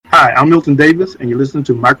Hi, I'm Milton Davis, and you're listening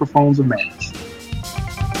to Microphones of Madness.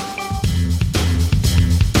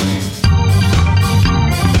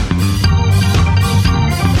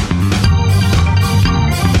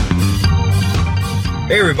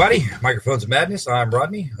 Hey everybody, Microphones of Madness. I'm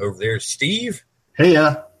Rodney. Over there is Steve. Hey,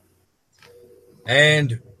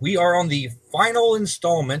 And we are on the final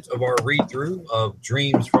installment of our read-through of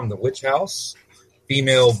Dreams from the Witch House,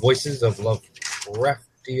 Female Voices of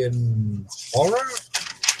Lovecraftian Horror,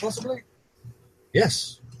 possibly?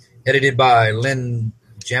 Yes. Edited by Len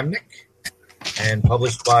Jamnik and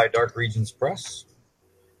published by Dark Regions Press.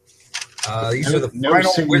 These are the no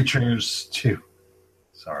final signatures, too.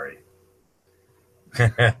 Sorry.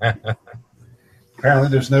 Apparently,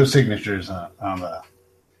 there's no signatures on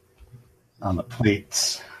the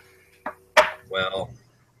plates. Well,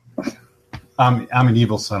 I'm an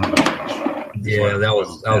evil son of a bitch. yeah,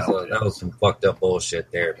 that was some fucked up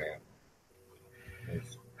bullshit there, man.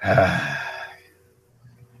 I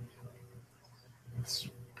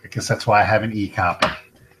guess that's why I have an e-copy.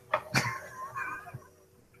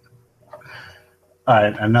 All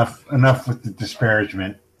right, enough with the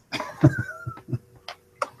disparagement.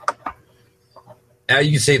 You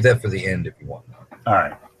can save that for the end if you want. All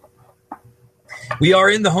right. We are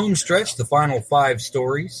in the home stretch, the final 5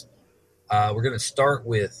 stories. We're going to start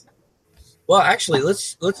with, well, actually,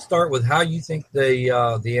 let's start with how you think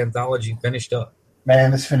the anthology finished up.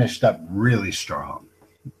 Man, this finished up really strong.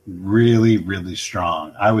 Really, really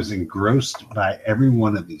strong. I was engrossed by every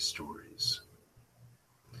one of these stories.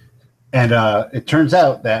 And it turns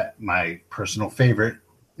out that my personal favorite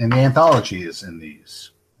in the anthology is in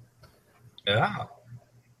these. Yeah.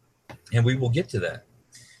 And we will get to that.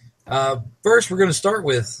 First, we're going to start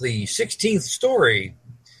with the 16th story,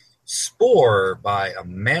 Spore by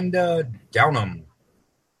Amanda Downham.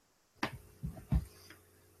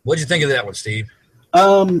 What'd you think of that one, Steve?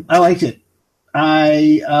 I liked it.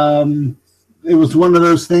 It was one of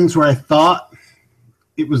those things where I thought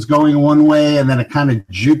it was going one way, and then it kind of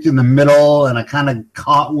juked in the middle, and I kind of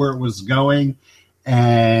caught where it was going,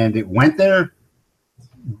 and it went there,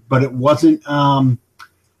 but it wasn't.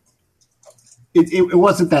 It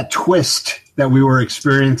wasn't that twist that we were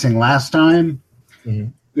experiencing last time.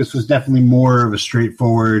 Mm-hmm. This was definitely more of a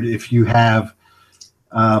straightforward. If you have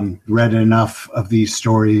read enough of these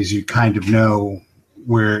stories, you kind of know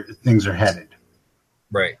where things are headed.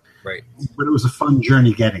 Right. But it was a fun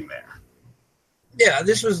journey getting there. Yeah,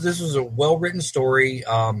 this was a well written story.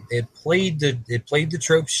 It played the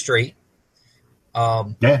trope straight.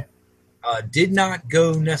 Did not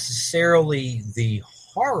go necessarily the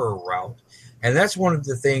horror route. And that's one of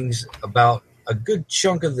the things about a good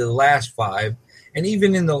chunk of the last 5, and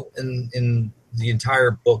even in the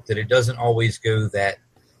entire book, that it doesn't always go that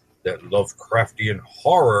Lovecraftian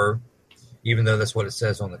horror, even though that's what it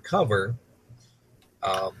says on the cover.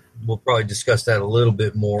 We'll probably discuss that a little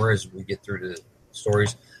bit more as we get through the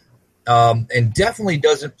stories. And definitely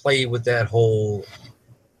doesn't play with that whole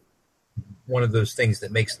one of those things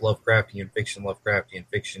that makes Lovecraftian fiction,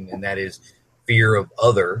 and that is fear of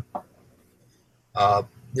other.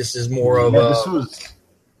 This is more of this was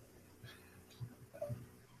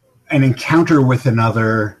an encounter with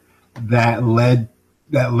another that led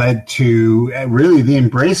to really the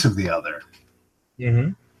embrace of the other.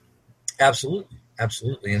 Mm-hmm.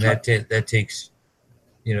 Absolutely, and that takes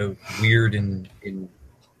weird in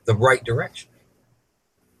the right direction.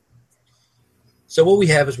 So what we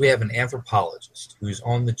have an anthropologist who's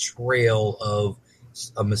on the trail of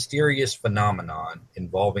a mysterious phenomenon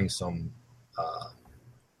involving some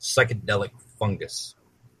psychedelic fungus.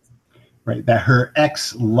 Right, that her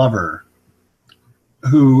ex-lover,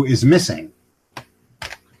 who is missing,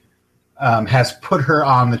 has put her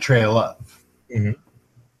on the trail of. Mm-hmm.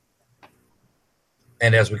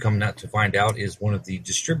 And as we come out to find out, is one of the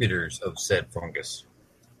distributors of said fungus.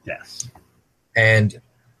 Yes. And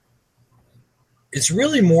it's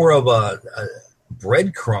really more of a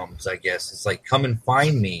breadcrumbs, I guess. It's like, come and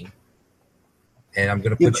find me, and I'm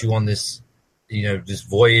going to put you on this, this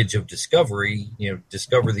voyage of discovery,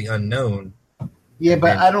 discover the unknown. Yeah,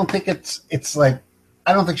 but I don't think it's like,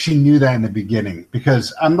 I don't think she knew that in the beginning,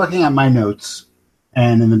 because I'm looking at my notes,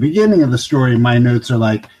 and in the beginning of the story, my notes are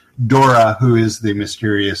like, Dora, who is the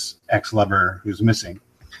mysterious ex-lover who's missing.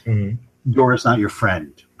 Mm-hmm. Dora's not your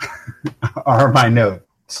friend, are my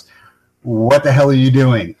notes. What the hell are you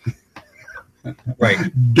doing? Right.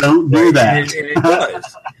 Don't do that. And it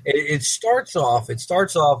does. It starts off,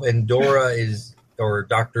 and Dora or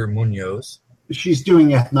Dr. Munoz. She's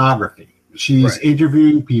doing ethnography. She's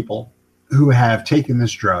interviewing people who have taken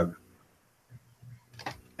this drug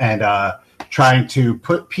and trying to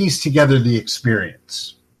piece together the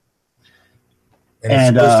experience.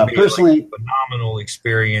 And it's supposed to be personally, like a phenomenal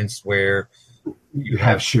experience where you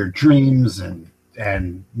have shared dreams and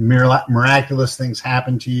miraculous things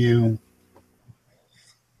happen to you.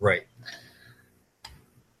 Right.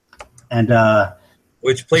 And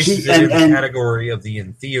which places it in the category of the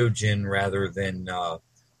entheogen rather than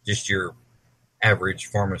just your average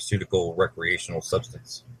pharmaceutical recreational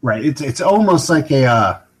substance. Right. It's almost like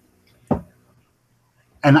a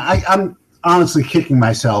and I'm honestly kicking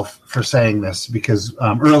myself for saying this because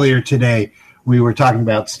earlier today we were talking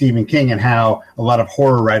about Stephen King and how a lot of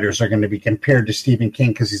horror writers are going to be compared to Stephen King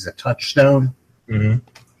because he's a touchstone.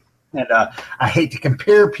 Mm-hmm. And I hate to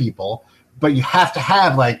compare people, but you have to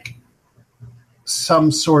have like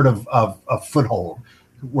some sort of foothold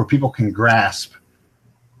where people can grasp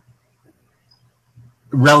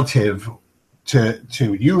relative to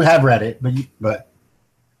you have read it, but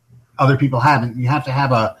other people haven't. You have to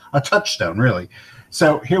have a touchstone, really.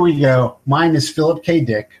 So here we go. Mine is Philip K.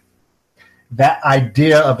 Dick. That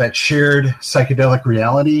idea of that shared psychedelic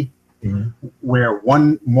reality, mm-hmm. where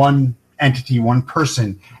one entity, one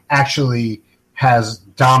person actually has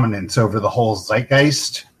dominance over the whole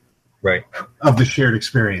zeitgeist right. of the shared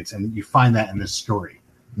experience. And you find that in this story.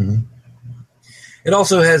 Mm-hmm. It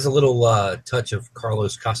also has a little touch of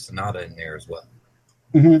Carlos Castaneda in there as well.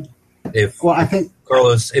 Mm-hmm. I think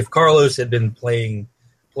Carlos had been playing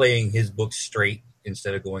his books straight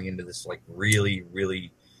instead of going into this like really,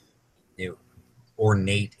 really,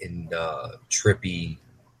 ornate and trippy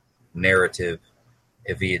narrative,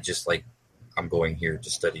 if he had just like, I'm going here to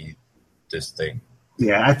study this thing.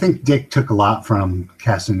 Yeah, I think Dick took a lot from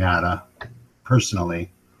Castaneda,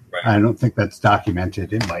 personally. Right. I don't think that's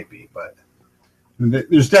documented. It might be, but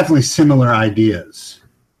there's definitely similar ideas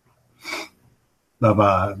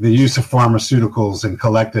of the use of pharmaceuticals and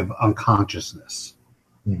collective unconsciousness.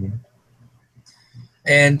 Mm-hmm.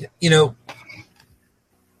 And,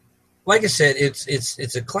 like I said,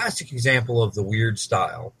 it's a classic example of the weird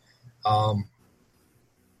style. But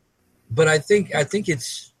I think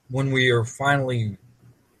it's when we are finally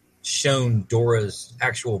shown Dora's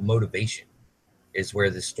actual motivation is where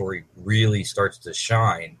this story really starts to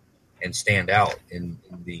shine and stand out in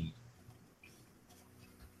the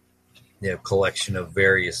collection of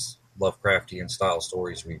various Lovecraftian style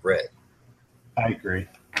stories we've read. I agree.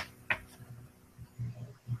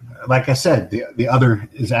 Like I said, the other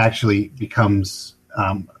is actually becomes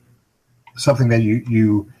something that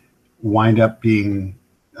you wind up being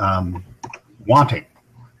wanting.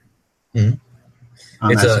 Mm-hmm.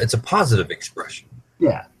 It's a positive expression.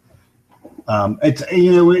 Yeah.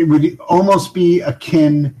 It would almost be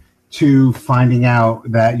akin to finding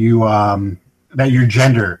out that that your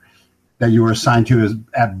gender that you were assigned to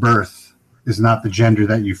at birth is not the gender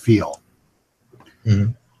that you feel.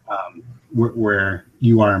 Mm-hmm. Where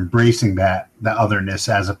you are embracing that otherness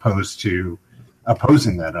as opposed to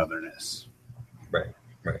opposing that otherness. Right.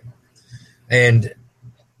 And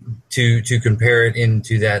to compare it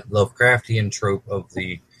into that Lovecraftian trope of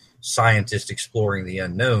the scientist exploring the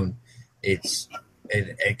unknown, it's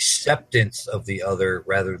an acceptance of the other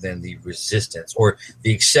rather than the resistance, or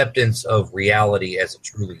the acceptance of reality as it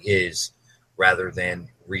truly is rather than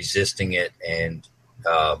resisting it and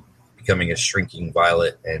becoming a shrinking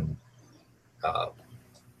violet and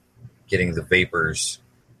getting the vapors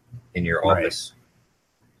in your office.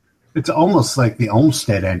 Right. It's almost like the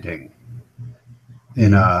Olmsted ending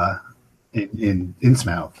in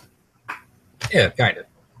Innsmouth. Yeah, kind of.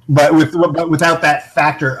 But without that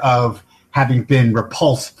factor of having been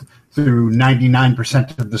repulsed through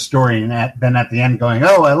 99% of the story, and then at the end going,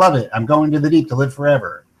 "Oh, I love it! I'm going to the deep to live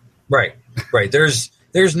forever." Right.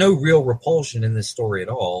 There's no real repulsion in this story at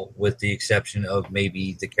all, with the exception of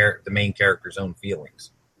maybe the main character's own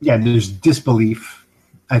feelings. Yeah, there's disbelief,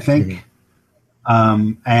 I think,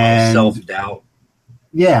 and self-doubt.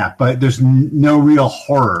 Yeah, but there's no real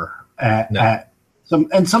horror at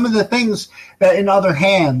some of the things that in other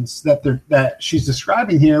hands that she's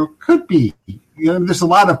describing here could be. There's a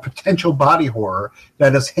lot of potential body horror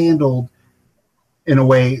that is handled in a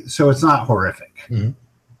way so it's not horrific. Mm-hmm.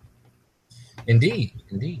 Indeed.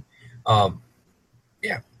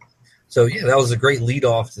 Yeah. So that was a great lead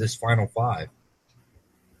off to this final five.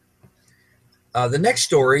 The next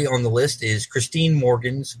story on the list is Christine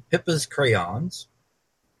Morgan's Pippa's Crayons.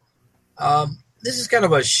 This is kind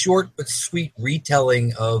of a short but sweet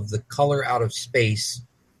retelling of The Color Out of Space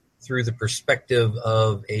through the perspective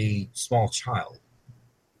of a small child.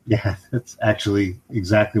 Yeah, that's actually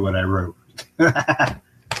exactly what I wrote.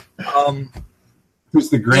 Who's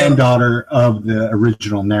the granddaughter of the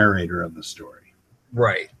original narrator of the story.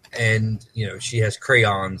 Right. And, she has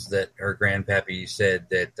crayons that her grandpappy said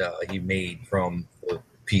that he made from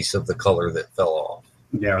piece of the color that fell off.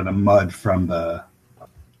 Yeah, or the mud from the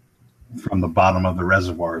bottom of the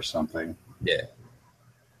reservoir or something. Yeah.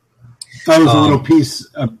 That was a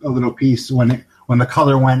little piece when the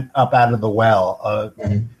color went up out of the well.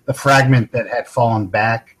 The fragment that had fallen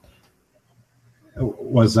back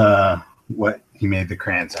was what he made the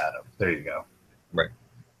crayons out of. There you go. Right.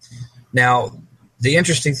 Now, the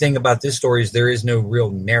interesting thing about this story is there is no real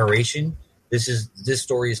narration. This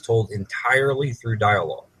story is told entirely through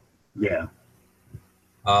dialogue. Yeah.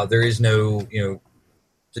 There is no,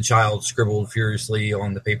 the child scribbled furiously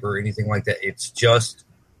on the paper or anything like that. It's just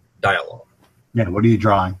dialogue. Yeah. What are you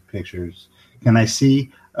drawing? Pictures. Can I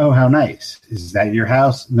see? Oh, how nice. Is that your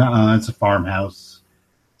house? No, it's a farmhouse.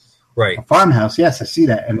 Right. A farmhouse. Yes, I see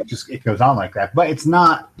that. And it goes on like that. But it's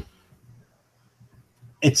not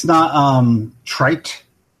trite.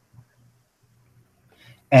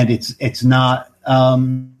 And it's not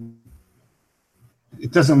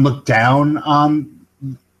it doesn't look down on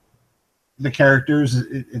the characters.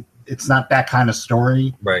 It's not that kind of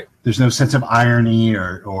story. Right. There's no sense of irony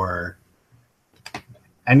or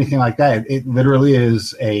anything like that. It literally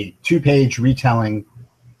is a 2-page retelling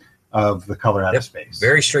of The Color Out of Space.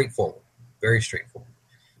 Very straightforward. Very straightforward.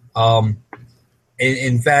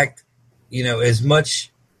 In fact, as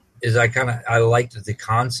much as I liked the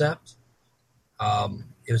concept,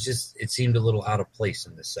 it seemed a little out of place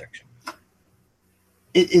in this section.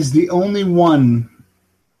 It is the only one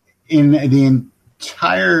in the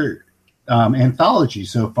entire anthology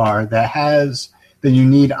so far that you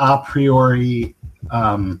need a priori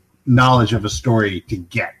knowledge of a story to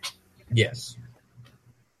get. Yes.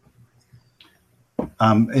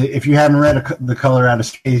 If you haven't read The Color Out of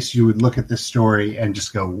Space, you would look at this story and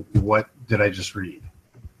just go, "What did I just read?"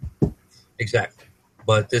 Exactly.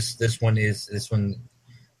 But this one,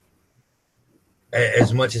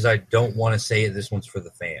 as much as I don't want to say it, this one's for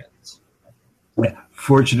the fans. Yeah.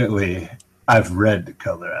 Fortunately, I've read The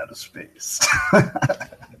Color Out of Space.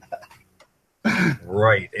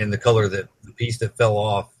 Right. And the piece that fell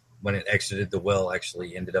off when it exited the well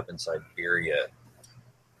actually ended up in Siberia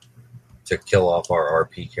to kill off our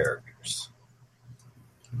RP characters.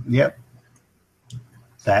 Yep.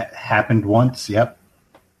 That happened once. Yep.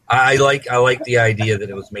 I like the idea that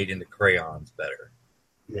it was made into crayons better.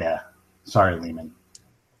 Yeah. Sorry, Lehman.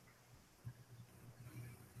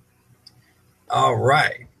 All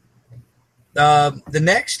right. The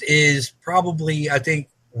next is probably, I think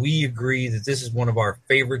we agree that this is one of our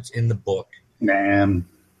favorites in the book. Man.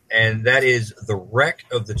 And that is The Wreck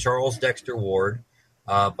of the Charles Dexter Ward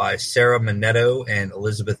by Sarah Manetto and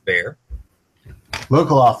Elizabeth Bear.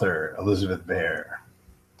 Local author, Elizabeth Bear.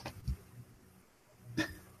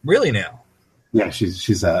 Really now? Yeah,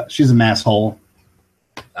 she's a masshole.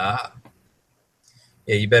 Ah.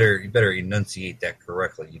 Yeah, you better enunciate that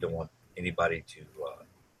correctly. You don't want anybody to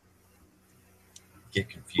get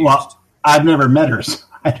confused. Well, I've never met her, so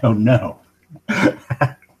I don't know.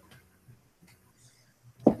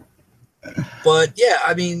 But yeah,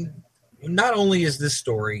 I mean, not only is this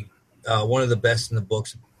story one of the best in the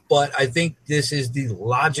books, but I think this is the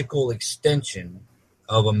logical extension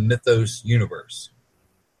of a mythos universe.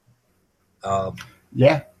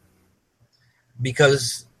 Yeah,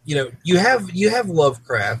 because you have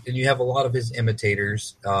Lovecraft and you have a lot of his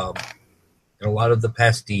imitators and a lot of the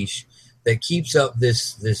pastiche that keeps up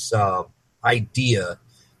this idea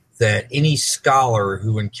that any scholar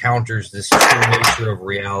who encounters this true nature of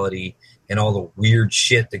reality and all the weird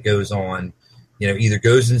shit that goes on, either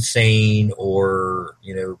goes insane or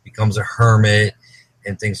becomes a hermit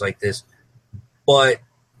and things like this. But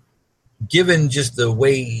given just the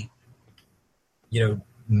way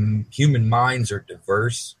human minds are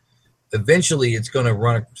diverse, eventually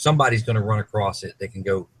somebody's going to run across it. They can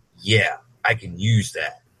go, yeah, I can use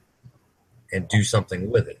that and do something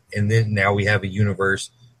with it. And then now we have a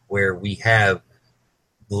universe where we have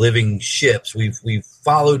living ships. We've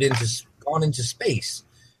gone into space.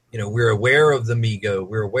 We're aware of the Migo.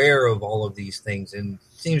 We're aware of all of these things, and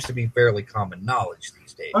it seems to be fairly common knowledge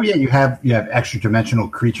these days. Oh yeah, you have extra dimensional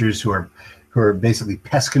creatures who are basically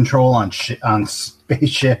pest control on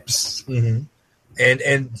spaceships. Mm-hmm.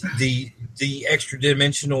 And the extra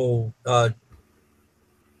dimensional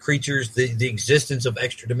creatures, the existence of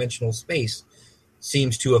extra dimensional space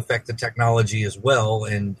seems to affect the technology as well.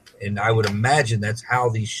 And I would imagine that's how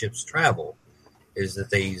these ships travel, is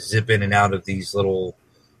that they zip in and out of these little,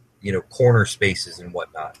 corner spaces and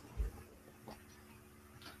whatnot.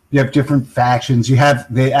 You have different factions. You have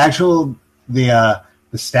the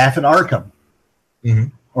staff at Arkham, mm-hmm.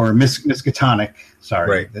 or Miskatonic.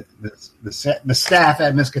 Sorry, right. The staff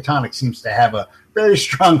at Miskatonic seems to have a very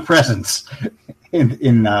strong presence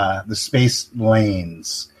in the space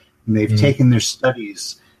lanes, and they've taken their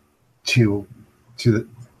studies to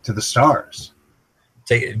the stars.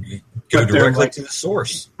 Go directly to the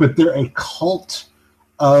source. But they're a cult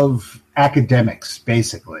of academics,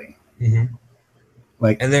 basically. Mm-hmm.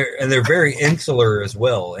 And they're very insular as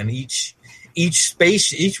well. And each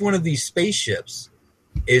one of these spaceships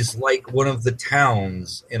is like one of the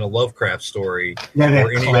towns in a Lovecraft story. Yeah, they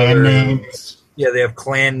have clan names. Yeah, they have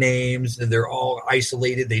clan names, and they're all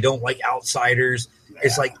isolated. They don't like outsiders. Yeah.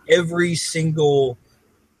 It's like every single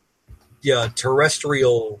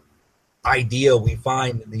terrestrial idea we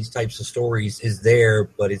find in these types of stories is there,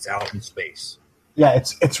 but it's out in space. Yeah,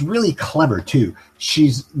 it's really clever too.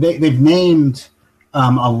 They've named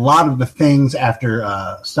a lot of the things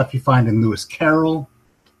after stuff you find in Lewis Carroll,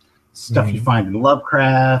 stuff you find in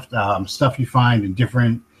Lovecraft, stuff you find in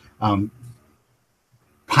different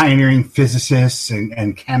pioneering physicists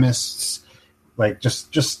and chemists. Like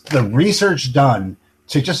just the research done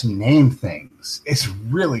to just name things. It's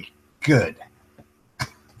really good.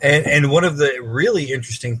 And one of the really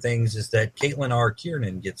interesting things is that Caitlin R.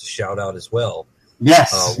 Kiernan gets a shout out as well.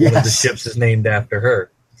 Yes, one of the ships is named after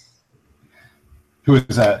her. Who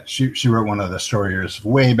is that? She wrote one of the stories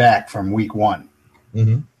way back from week 1.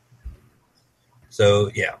 Mm-hmm.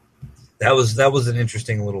 So yeah, that was an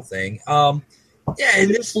interesting little thing. And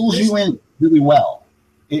it pulls you in really well.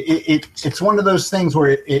 It's one of those things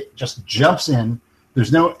where it just jumps in.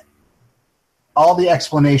 There's no all the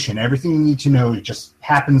explanation, everything you need to know, it just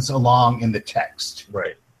happens along in the text.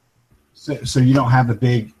 Right. So you don't have the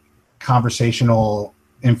big conversational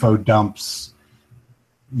info dumps.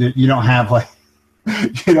 You don't have like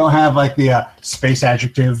the space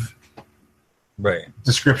adjective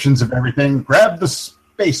descriptions of everything. Grab the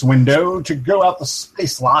space window to go out the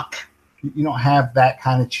space lock. You don't have that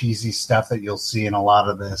kind of cheesy stuff that you'll see in a lot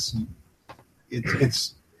of this.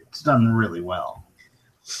 It's done really well.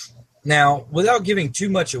 Now, without giving too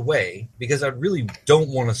much away, because I really don't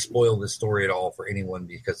want to spoil this story at all for anyone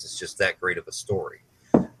because it's just that great of a story.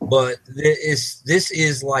 But this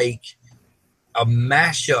is like a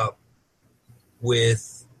mashup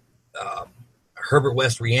with Herbert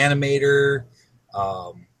West Reanimator,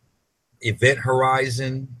 Event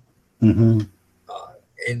Horizon, and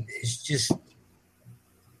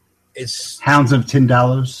it's Hounds of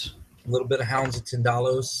Tindalos. A little bit of Hounds of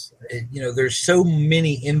Tindalos. There's so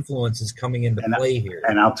many influences coming into play here.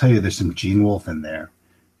 And I'll tell you, there's some Gene Wolfe in there.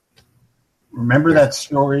 Remember that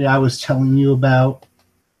story I was telling you about?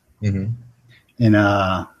 Mm-hmm.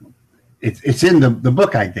 It's in the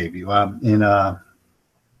book I gave you. In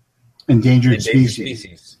Endangered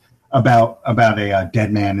Species. About a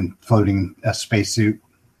dead man and floating a spacesuit.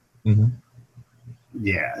 Mm-hmm.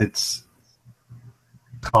 Yeah, it's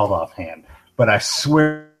called offhand, but I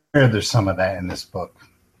swear there's some of that in this book.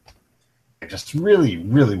 Just really,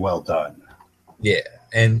 really well done. Yeah,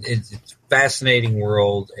 and it's a fascinating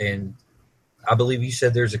world, and I believe you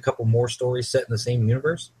said there's a couple more stories set in the same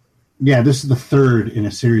universe? Yeah, this is the third in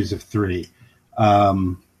a series of 3.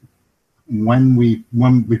 When we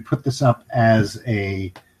put this up as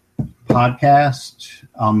a podcast,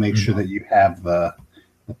 I'll make sure that you have the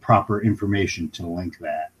proper information to link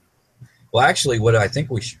that. Well, actually, what I think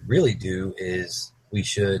we should really do is we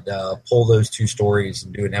should pull those 2 stories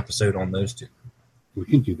and do an episode on those 2. We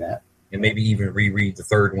can do that. And maybe even reread the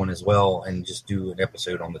third one as well and just do an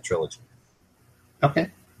episode on the trilogy. Okay.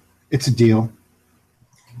 It's a deal.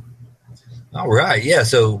 All right. Yeah,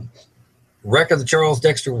 so Wreck of the Charles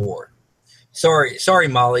Dexter Ward. Sorry,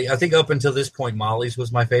 Molly. I think up until this point, Molly's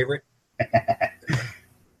was my favorite.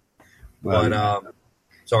 But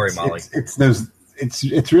sorry, Molly.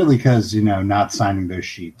 It's really because not signing those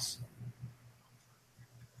sheets.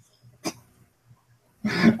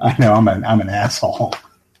 I know I'm an asshole.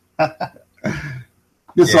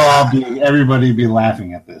 This will all be everybody be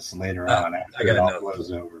laughing at this later on after it all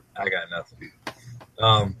blows over. I got nothing.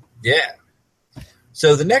 Yeah.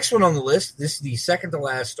 So the next one on the list, this is the second to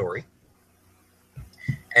last story.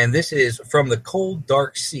 And this is From the Cold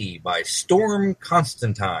Dark Sea by Storm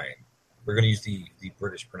Constantine. We're going to use the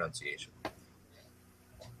British pronunciation.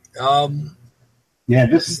 Yeah,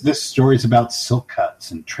 this story is about silk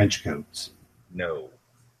cuts and trench coats. No,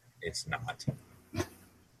 it's not.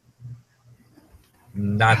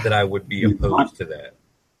 Not that I would be opposed to that.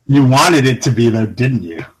 You wanted it to be, though, didn't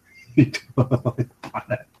you? You totally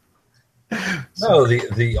wanted it. No,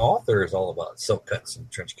 the author is all about silk cuts and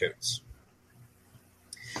trench coats.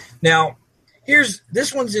 Now,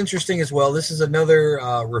 this one's interesting as well. This is another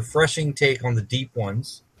refreshing take on the deep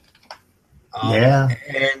ones.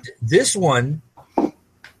 And this one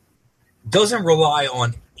doesn't rely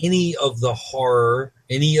on any of the horror,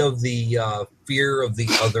 any of the fear of the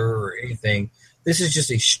other or anything. This is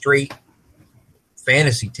just a straight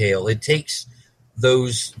fantasy tale. It takes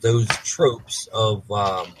those tropes of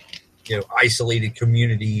isolated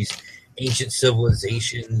communities, ancient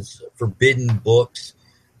civilizations, forbidden books,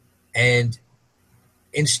 and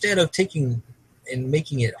instead of taking and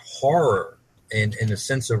making it horror and a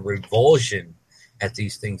sense of revulsion at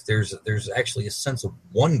these things, there's actually a sense of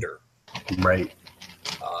wonder, right,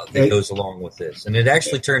 that goes along with this, and it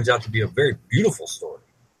actually turns out to be a very beautiful story.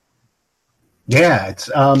 Yeah,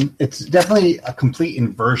 it's definitely a complete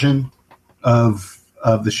inversion of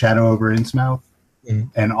the Shadow over Innsmouth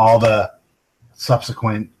and all the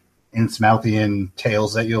subsequent Innsmouthian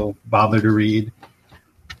tales that you'll bother to read.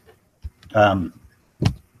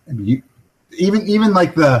 Even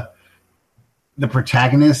like the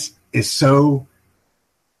protagonist is so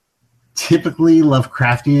typically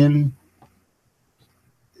Lovecraftian.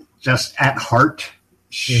 Just at heart,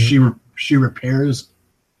 she repairs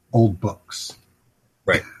old books.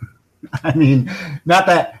 Right. I mean, not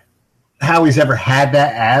that Howie's ever had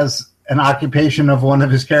that as an occupation of one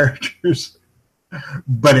of his characters,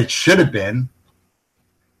 but it should have been.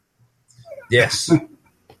 Yes.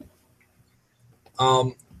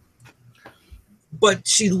 But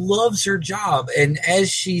she loves her job, and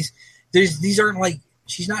as she's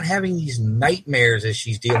not having these nightmares as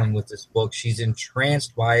she's dealing with this book. She's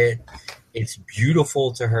entranced by it. It's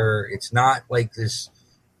beautiful to her. It's not like this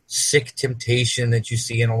sick temptation that you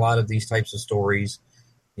see in a lot of these types of stories,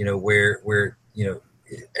 where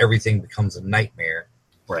everything becomes a nightmare.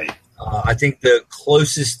 Right. I think the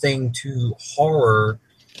closest thing to horror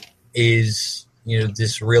is,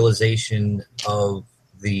 this realization of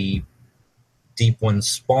the Deep One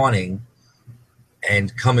spawning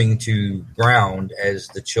and coming to ground as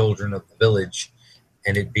the children of the village,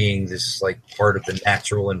 and it being this like part of the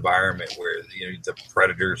natural environment where the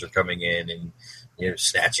predators are coming in and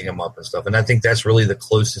snatching them up and stuff. And I think that's really the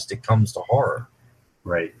closest it comes to horror.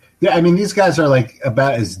 Right. Yeah, I mean, these guys are like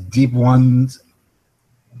about as deep ones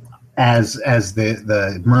as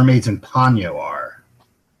the mermaids in Ponyo are.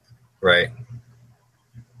 Right.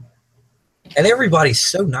 And everybody's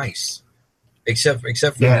so nice, except for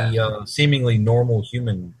the seemingly normal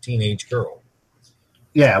human teenage girl.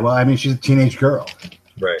 Yeah, well, I mean, she's a teenage girl.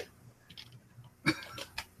 Right.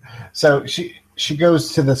 So she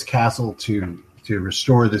goes to this castle to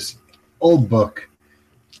restore this old book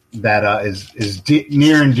that is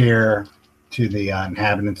near and dear to the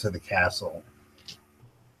inhabitants of the castle,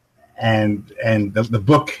 and the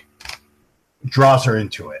book draws her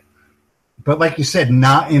into it. But like you said,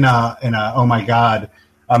 not in a oh my God,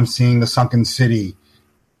 I'm seeing the sunken city,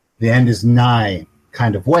 the end is nigh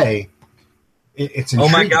kind of way. It's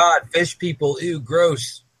intriguing. Oh my God, fish people, ew,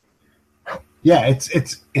 gross. Yeah,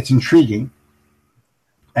 it's intriguing,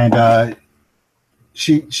 and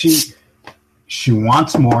she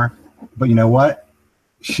wants more, but you know what?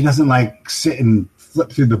 She doesn't like sit and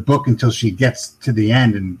flip through the book until she gets to the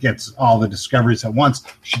end and gets all the discoveries at once.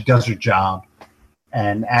 She does her job,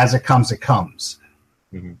 and as it comes, it comes.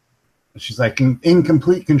 Mm-hmm. She's like in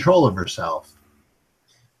complete control of herself.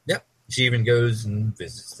 Yep. She even goes and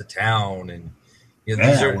visits the town, and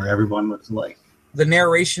these are where everyone looks alike. The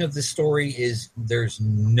narration of this story is there's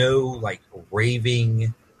no like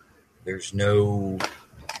raving. There's no.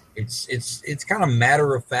 It's kind of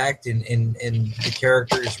matter of fact, and the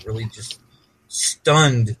character is really just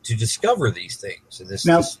stunned to discover these things in this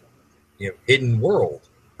hidden world.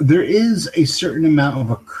 There is a certain amount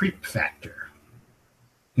of a creep factor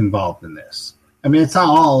involved in this. I mean, it's not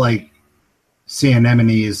all like sea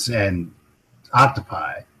anemones and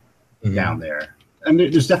octopi down there. I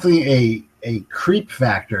mean, there's definitely a creep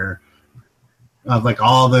factor of like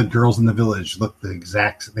all the girls in the village look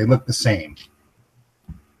they look the same.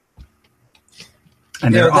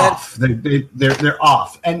 And they're off. They're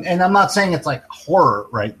off. And I'm not saying it's like horror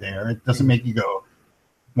right there. It doesn't make you go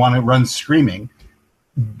want to run screaming,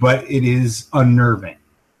 but it is unnerving.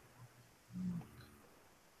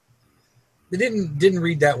 It didn't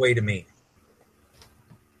read that way to me.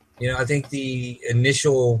 I think the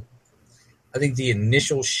initial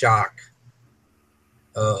shock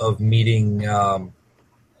of meeting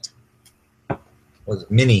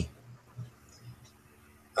Minnie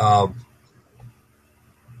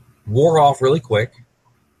wore off really quick,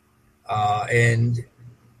 and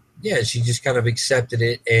she just kind of accepted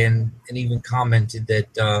it and even commented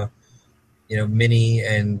that Minnie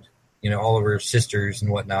and all of her sisters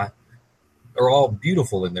and whatnot are all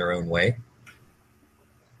beautiful in their own way.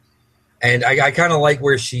 And I kind of like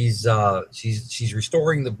where she's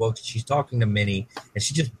restoring the books. She's talking to Minnie, and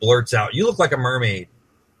she just blurts out, "You look like a mermaid."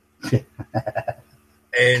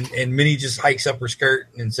 And Minnie just hikes up her skirt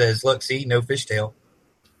and says, "Look, see, no fishtail.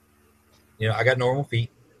 I got normal feet."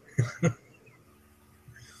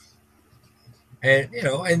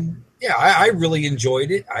 And yeah, I really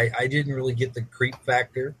enjoyed it. I didn't really get the creep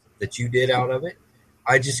factor that you did out of it.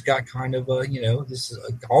 I just got kind of this is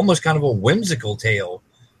almost kind of a whimsical tale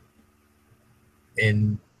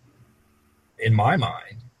in my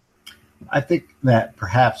mind. I think that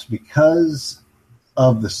perhaps because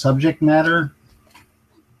of the subject matter,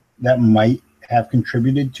 that might have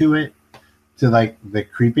contributed to it, to like the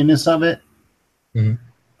creepiness of it.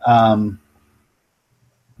 Mm-hmm.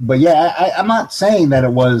 But yeah, I'm not saying that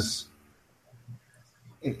it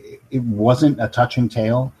wasn't a touching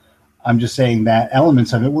tale. I'm just saying that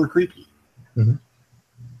elements of it were creepy. Mm-hmm.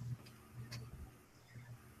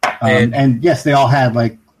 And yes, they all had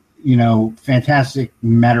fantastic,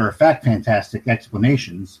 matter-of-fact, fantastic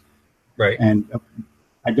explanations. Right. And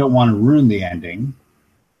I don't want to ruin the ending.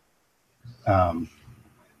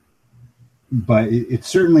 But it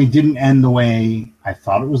certainly didn't end the way I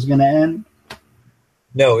thought it was going to end.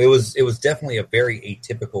 No, it was definitely a very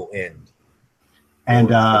atypical end. And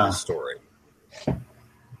for the story.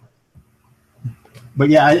 But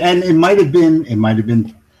yeah, and it might have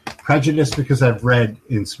been prejudice because I've read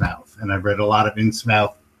Innsmouth, and I've read a lot of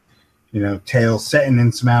Innsmouth, tales set in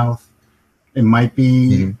Innsmouth. It might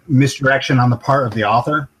be misdirection on the part of the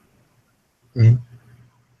author. Mm-hmm.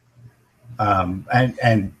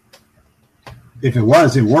 And if it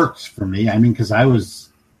was, it worked for me. I mean, because I was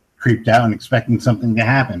creeped out and expecting something to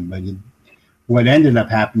happen, but what ended up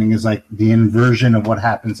happening is like the inversion of what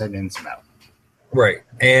happens at Innsmouth. Right,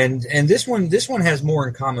 and this one has more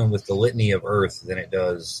in common with the Litany of Earth than it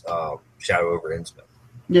does Shadow over Innsmouth.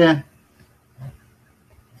 Yeah,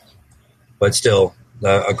 but still,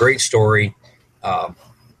 a great story.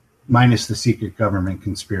 Minus the secret government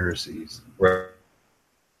conspiracies. Right.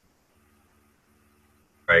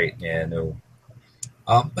 Yeah. No.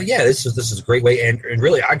 But yeah, this is a great way, and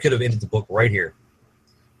really, I could have ended the book right here,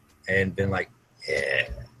 and been like, yeah,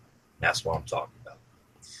 that's what I'm talking about.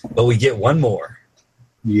 But we get one more.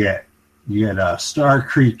 Yeah, you had Star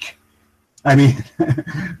Creek. I mean,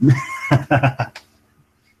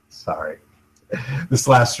 sorry, this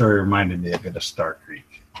last story reminded me a bit of Star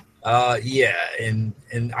Creek. Yeah, and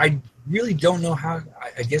I really don't know how.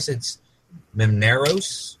 I guess it's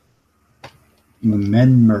Memneros.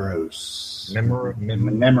 Memneros.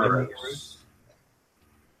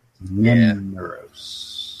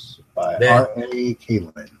 By R.A.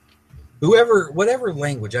 Kalin. Whatever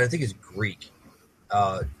language, I think it's Greek,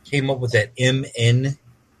 came up with that MN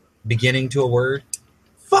beginning to a word.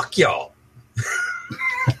 Fuck y'all.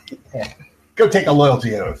 Yeah. Go take a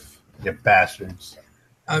loyalty oath, you bastards.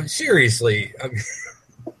 Seriously.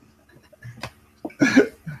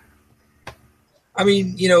 I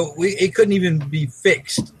mean, it couldn't even be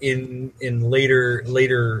fixed in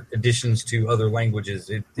later additions to other languages.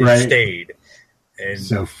 It right. Stayed. And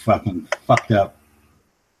so fucking fucked up.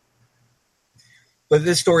 But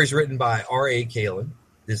this story is written by R.A. Kalin.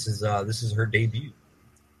 This is her debut,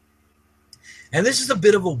 and this is a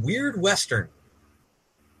bit of a weird Western.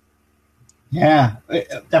 Yeah,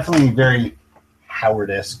 definitely very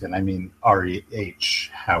Howard-esque, and I mean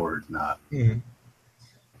R.H. Howard, not. Mm-hmm.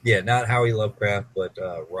 Yeah, not Howie Lovecraft, but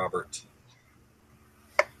Robert.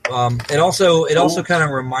 It also kind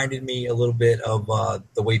of reminded me a little bit of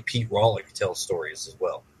the way Pete Rawlik tells stories as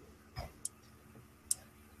well.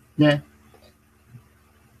 Yeah.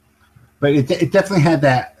 But it definitely had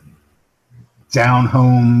that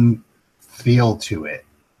down-home feel to it,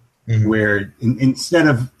 where instead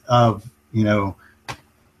of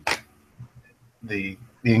the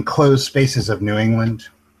enclosed spaces of New England,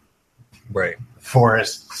 right,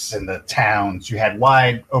 forests and the towns, you had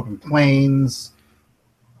wide open plains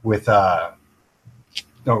with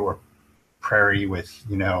or prairie with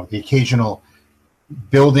the occasional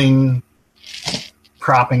building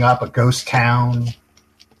propping up a ghost town.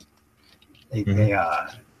 A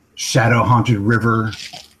shadow-haunted river.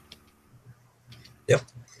 Yep.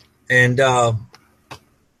 And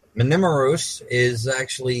Memneros is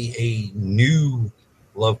actually a new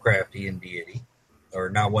Lovecraftian deity, or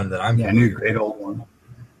not one that I'm familiar with. Yeah, new great old one.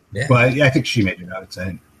 Yeah. But I think she made it out. It's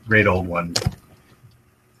a great old one.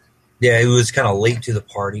 Yeah, it was kind of late to the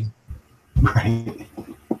party. Right.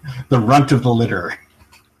 The runt of the litter.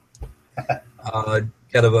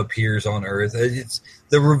 Kind of appears on Earth. It's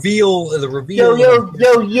the reveal. Yo,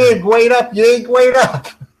 Yig, wait up! Yig, wait up!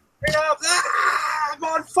 Wait up! Ah, I'm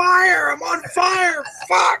on fire!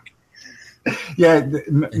 Fuck! Yeah,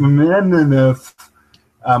 Memneros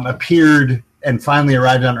appeared and finally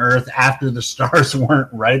arrived on Earth after the stars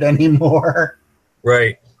weren't right anymore.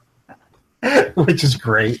 Right. Which is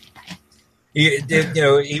great. He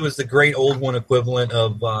was the great old one equivalent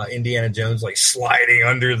of Indiana Jones, like sliding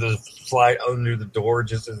under the door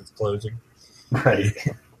just as it's closing. Right.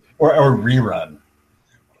 Or rerun.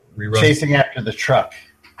 Chasing after the truck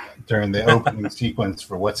during the opening sequence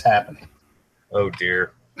for What's Happening. Oh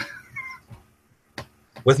dear.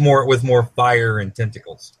 With more fire and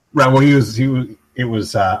tentacles. Right. Well, it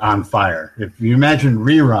was on fire. If you imagine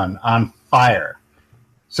Rerun on fire,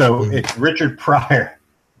 so it's Richard Pryor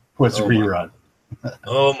was Rerun.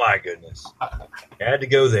 Oh my goodness! Had to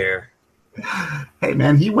go there. Hey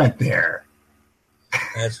man, he went there.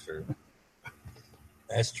 That's true.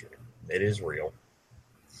 That's true. It is real.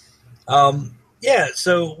 Yeah.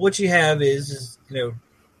 So what you have is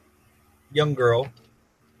young girl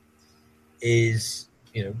is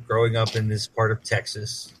growing up in this part of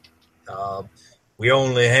Texas. We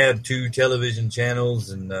only had 2 television channels,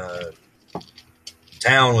 and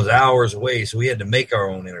town was hours away, so we had to make our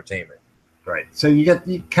own entertainment. Right. So you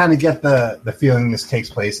kind of get the feeling this takes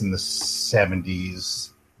place in the 70s.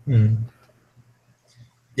 Mm-hmm.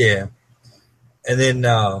 Yeah. And then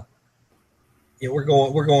we're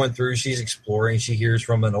going through. She's exploring. She hears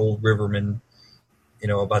from an old riverman,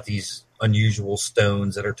 about these unusual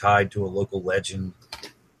stones that are tied to a local legend,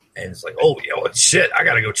 and it's like, oh, shit! I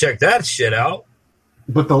gotta go check that shit out.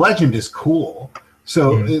 But the legend is cool.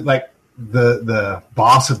 So, the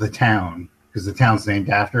boss of the town, because the town's named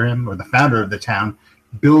after him, or the founder of the town,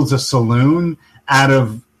 builds a saloon out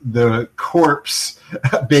of the corpse,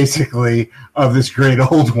 basically, of this great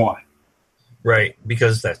old one. Right,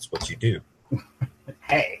 because that's what you do.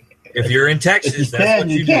 Hey, if you're in Texas, that's what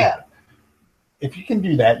you do. If you can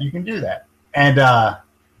do that, you can do that. And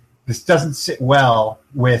this doesn't sit well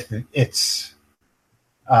with its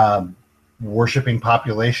worshiping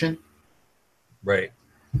population. Right.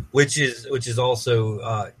 Which is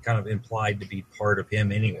also kind of implied to be part of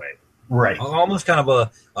him anyway. Right. Almost kind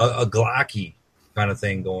of a Glocky kind of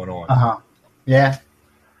thing going on. Uh-huh. Yeah.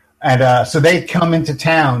 And so they come into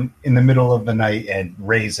town in the middle of the night and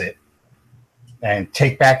raise it and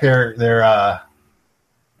take back their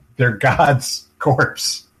god's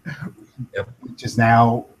corpse, which is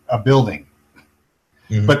now a building.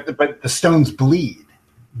 Mm-hmm. But the stones bleed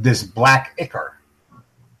this black ichor.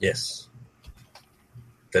 Yes.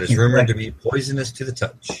 That is rumored to be poisonous to the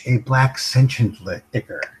touch. A black sentient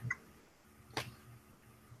ichor.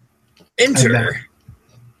 Enter.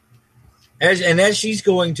 As she's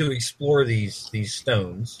going to explore these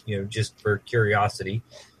stones, just for curiosity,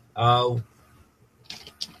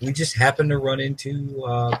 we just happen to run into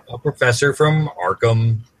a professor from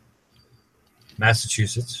Arkham,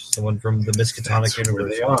 Massachusetts, someone from the Miskatonic University. Where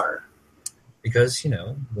they are. Because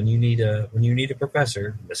when you need a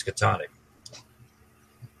professor, Miskatonic.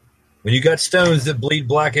 When you got stones that bleed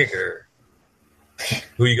black ichor,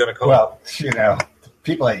 who are you going to call? Well,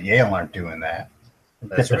 people at Yale aren't doing that.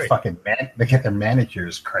 That's right. They get their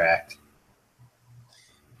manicures cracked.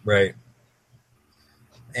 Right.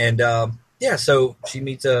 And so she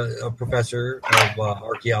meets a professor of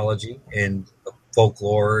archaeology and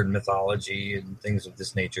folklore and mythology and things of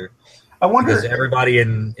this nature. I wonder because everybody at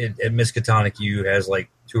Miskatonic U has like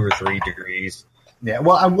 2 or 3 degrees. Yeah,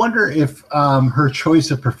 well, I wonder if her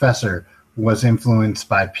choice of professor was influenced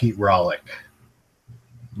by Pete Rawlik.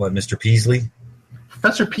 What, Mr. Peasley?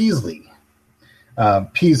 Professor Peasley.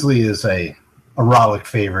 Peasley is a Rawlik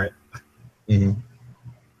favorite. Mm-hmm.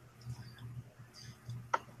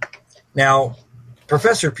 Now,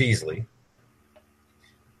 Professor Peasley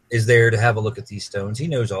is there to have a look at these stones. He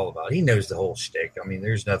knows all about it. He knows the whole shtick. I mean,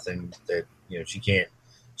 there's nothing that she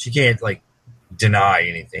can't like deny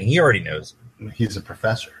anything. He already knows. He's a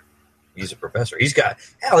professor. He's got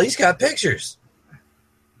pictures.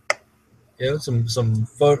 Some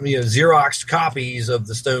photo, Xerox copies of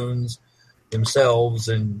the stones themselves,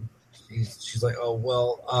 and she's like, oh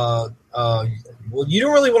well, you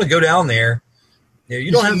don't really want to go down there.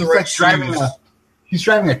 You don't have the right shoes. He's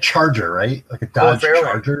driving a Charger, right? Like a Dodge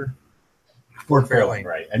Charger. Ford Fairlane,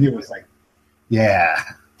 right? And he was like, yeah.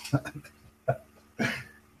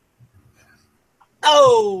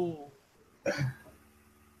 Oh.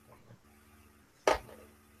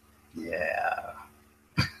 Yeah.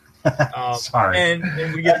 Sorry. And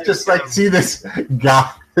we get just see this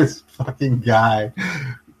guy, this fucking guy,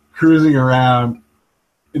 cruising around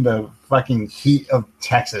in the fucking heat of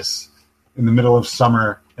Texas in the middle of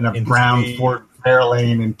summer in a brown tweed. Ford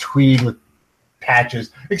Fairlane and tweed with patches.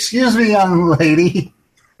 Excuse me, young lady.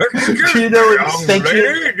 Do you know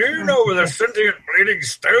where the sentient bleeding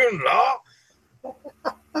stones are?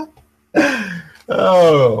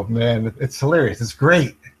 Oh man, it's hilarious. It's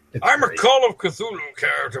great. I'm a Call of Cthulhu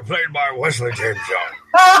character played by Wesley James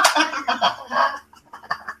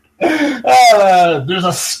Young. There's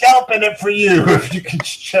a scalp in it for you if you can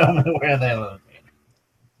show me where they look.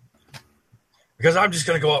 Because I'm just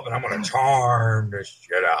going to go up and I'm going to charm the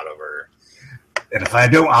shit out of her. And if I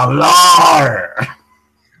don't, I'll lar.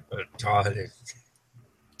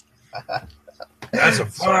 That's a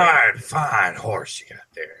fine horse you got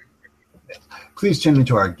there. Please tune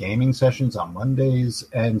into our gaming sessions on Mondays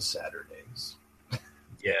and Saturdays.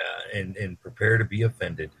 Yeah, and prepare to be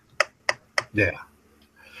offended. Yeah.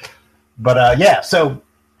 But, so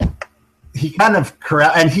he kind of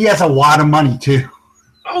and he has a wad of money, too.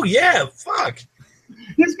 Oh, yeah, fuck.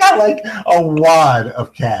 He's got like a wad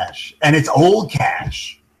of cash, and it's old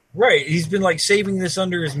cash. Right. He's been like saving this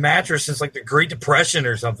under his mattress since like the Great Depression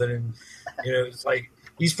or something. And, it's like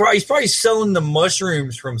he's probably selling the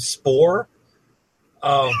mushrooms from Spore.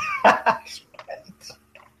 It's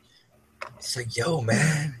like, yo,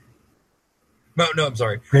 man. No, I'm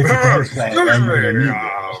sorry.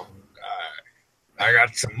 I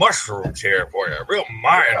got some mushrooms here for you. Real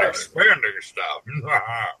mind-expanding stuff.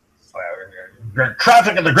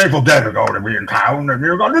 Traffic and the Grateful Dead are going to be in town, and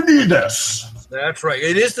you're going to need this. That's right.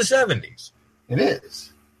 It is the 70s. It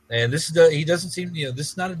is. And he doesn't seem,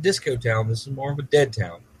 this is not a disco town. This is more of a dead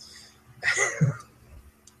town.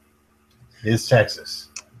 It is Texas.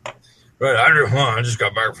 Right. I just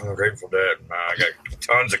got back from the Grateful Dead. I got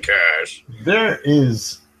tons of cash. There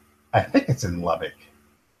is, I think it's in Lubbock.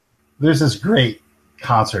 There's this great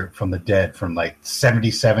concert from the Dead from like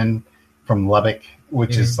 77 from Lubbock,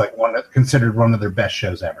 which is like considered one of their best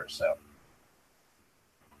shows ever. So,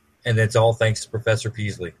 and it's all thanks to Professor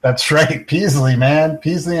Peasley. That's right, Peasley, man,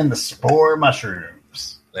 Peasley and the Spore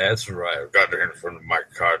mushrooms. That's right. I got it from my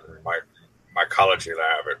mycology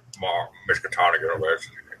lab at Miskatonic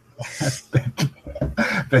University.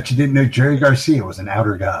 Bet you didn't know Jerry Garcia was an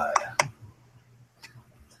outer god.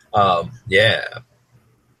 Yeah,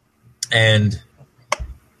 and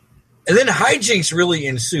then hijinks really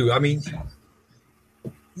ensue. I mean,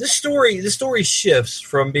 this story shifts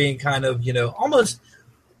from being kind of almost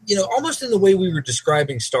in the way we were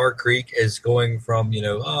describing Star Creek as going from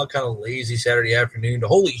kind of lazy Saturday afternoon to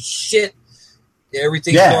holy shit,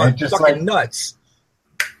 everything's gone fucking like, nuts.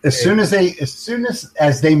 As soon as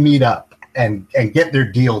they meet up and get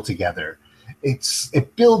their deal together,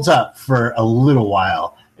 it builds up for a little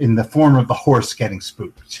while in the form of the horse getting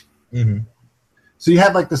spooked. Mm-hmm. So you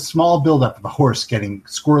have like the small buildup of the horse getting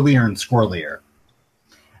squirrelier and squirrelier.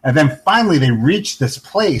 And then finally they reach this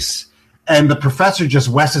place and the professor just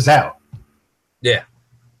wesses out. Yeah.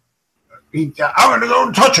 I'm going to go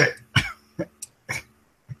and touch it.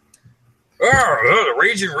 The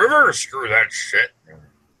raging river? Screw that shit.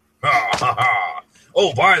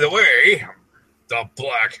 Oh, by the way, the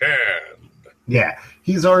Black Hand. Yeah,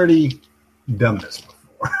 he's already done this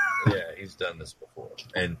before. Yeah, he's done this before.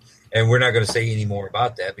 And we're not going to say any more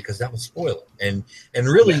about that because that would spoil it. And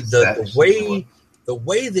really the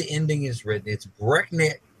way the ending is written, it's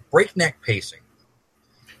breakneck pacing.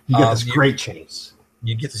 You get this great chase.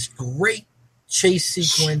 You get this great chase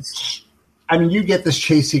sequence. I mean, you get this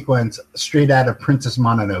chase sequence straight out of Princess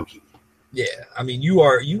Mononoke. Yeah, I mean, you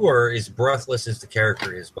are as breathless as the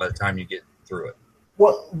character is by the time you get through it.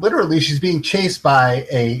 Well, literally, she's being chased by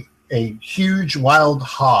a huge wild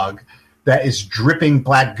hog that is dripping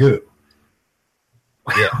black goo.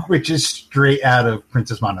 Yeah. Which is straight out of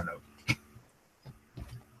Princess Mononoke.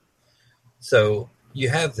 So you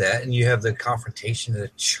have that, and you have the confrontation at the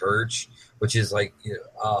church, which is like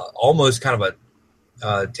almost kind of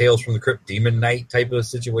a Tales from the Crypt Demon Knight type of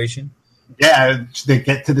situation. Yeah, they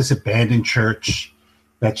get to this abandoned church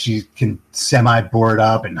that she can semi-board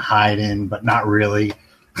up and hide in, but not really.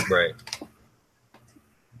 Right.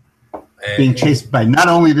 Being chased by not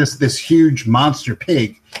only this huge monster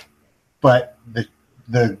pig, but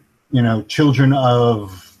the children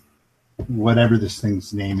of whatever this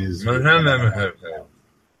thing's name is. Children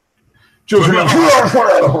of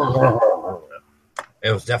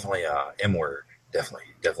It was definitely M word. Definitely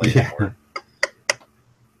M word.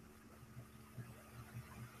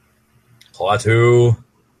 Klaatu.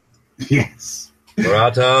 Yes.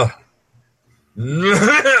 Barata.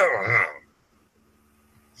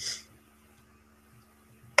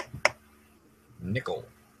 Nickel.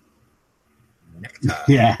 Nectar.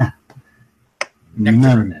 Yeah.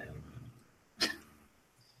 Nectar. No.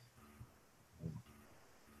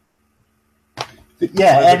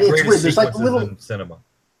 Yeah, and it's weird. There's like little cinema.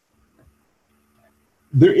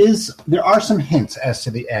 There are some hints as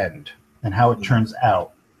to the end and how it turns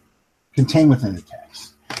out contained within the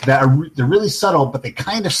text. they're really subtle, but they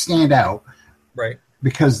kind of stand out. Right.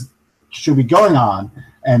 Because she'll be going on,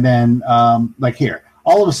 and then, like here,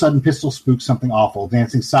 all of a sudden, Pistol spooked something awful,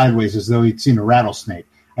 dancing sideways as though he'd seen a rattlesnake.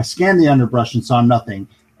 I scanned the underbrush and saw nothing,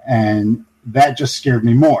 and that just scared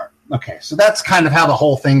me more. Okay, so that's kind of how the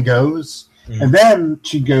whole thing goes. Mm. And then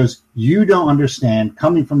she goes, you don't understand,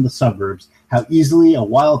 coming from the suburbs, how easily a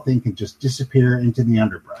wild thing can just disappear into the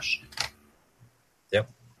underbrush. Yep.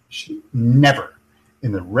 She never,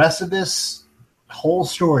 in the rest of this whole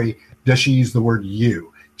story, does she use the word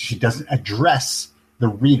you. She doesn't address the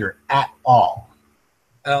reader at all.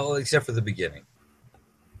 Well, except for the beginning.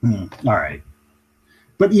 All right.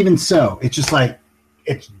 But even so, it's just like,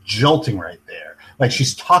 it's jolting right there. Like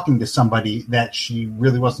she's talking to somebody that she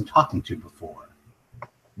really wasn't talking to before.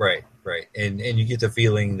 Right. And you get the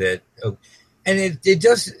feeling that, and it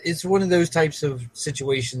does, it's one of those types of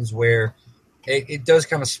situations where it does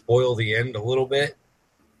kind of spoil the end a little bit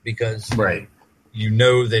because right. You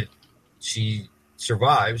know that she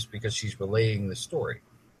survives because she's relaying the story.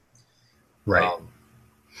 Right.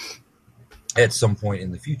 At some point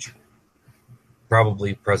in the future.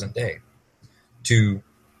 Probably present day. To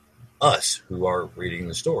us who are reading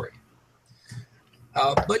the story.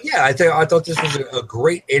 But yeah, I thought this was a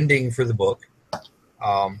great ending for the book.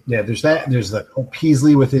 Yeah, there's that. There's the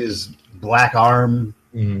Peasley with his black arm,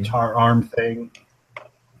 tar arm thing.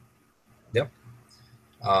 Yep.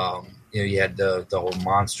 You had the whole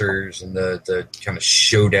monsters and the kind of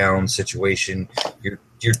showdown situation.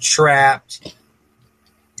 You're trapped.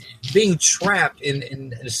 Being trapped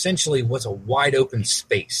in essentially what's a wide open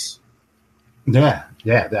space. Yeah.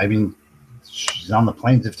 I mean, she's on the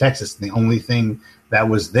plains of Texas. And the only thing that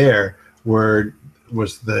was there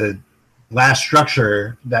was the last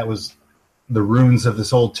structure that was the ruins of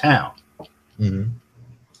this old town. Mm-hmm.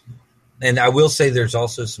 And I will say there's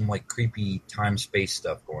also some like creepy time-space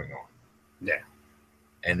stuff going on. Yeah.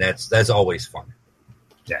 And that's always fun.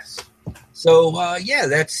 Yes. So,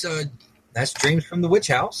 that's Dreams from the Witch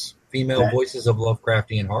House, Female Voices of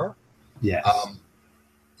Lovecraftian Horror. Yes.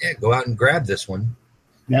 Go out and grab this one.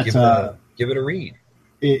 That's, give it a read.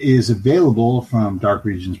 It is available from Dark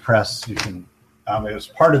Regions Press. You can. It was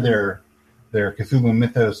part of their Cthulhu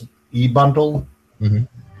Mythos e-bundle,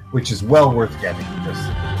 which is well worth getting because